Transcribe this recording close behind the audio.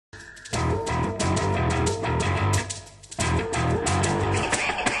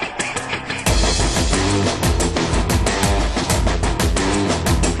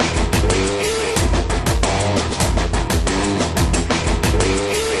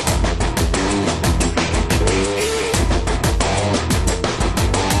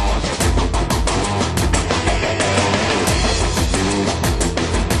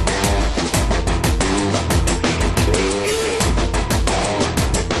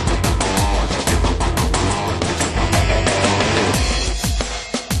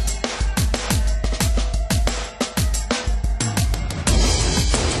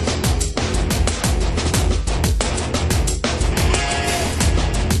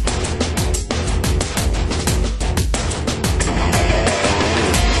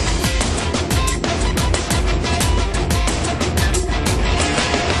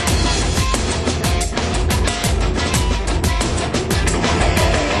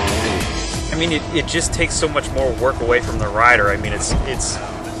mean, it just takes so much more work away from the rider. I mean, it's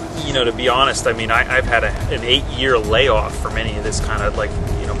you know, to be honest, I mean, I've had an 8-year layoff from any of this kind of, like,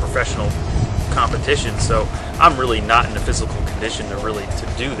 you know, professional competition, so I'm really not in a physical condition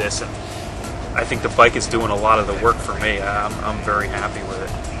to do this, and I think the bike is doing a lot of the work for me. I'm very happy with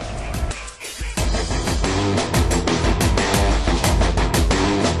it.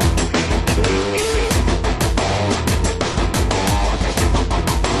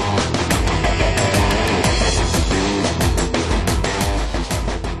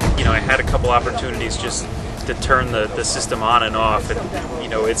 I had a couple opportunities just to turn the system on and off, and you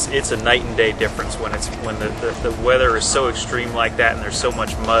know, it's a night and day difference when the weather is so extreme like that and there's so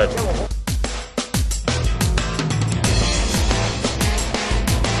much mud.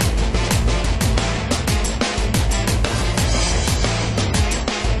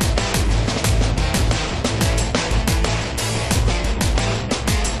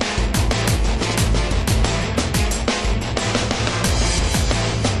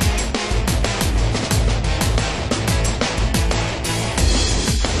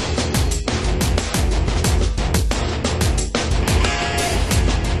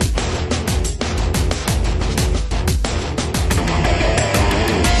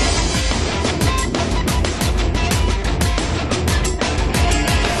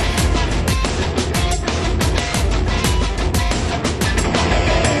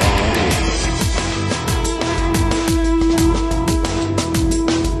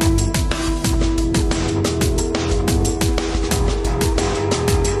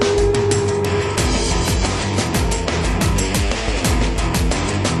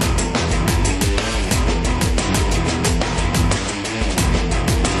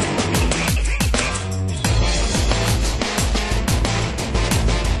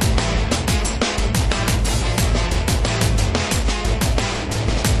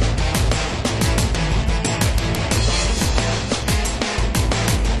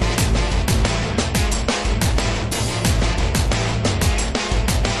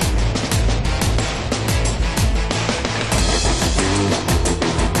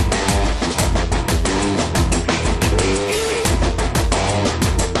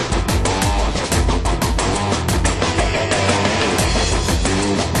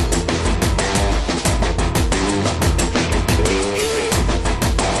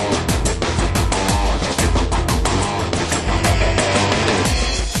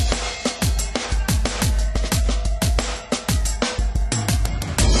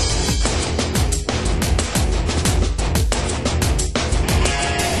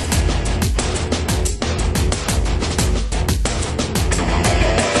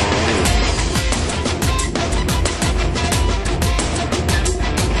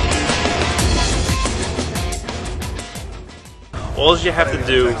 All you have to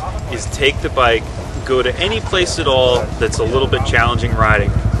do is take the bike, go to any place at all that's a little bit challenging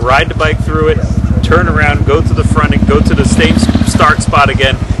riding, ride the bike through it, turn around, go to the front and go to the same start spot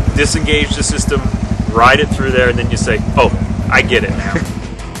again, disengage the system, ride it through there, and then you say, oh, I get it now.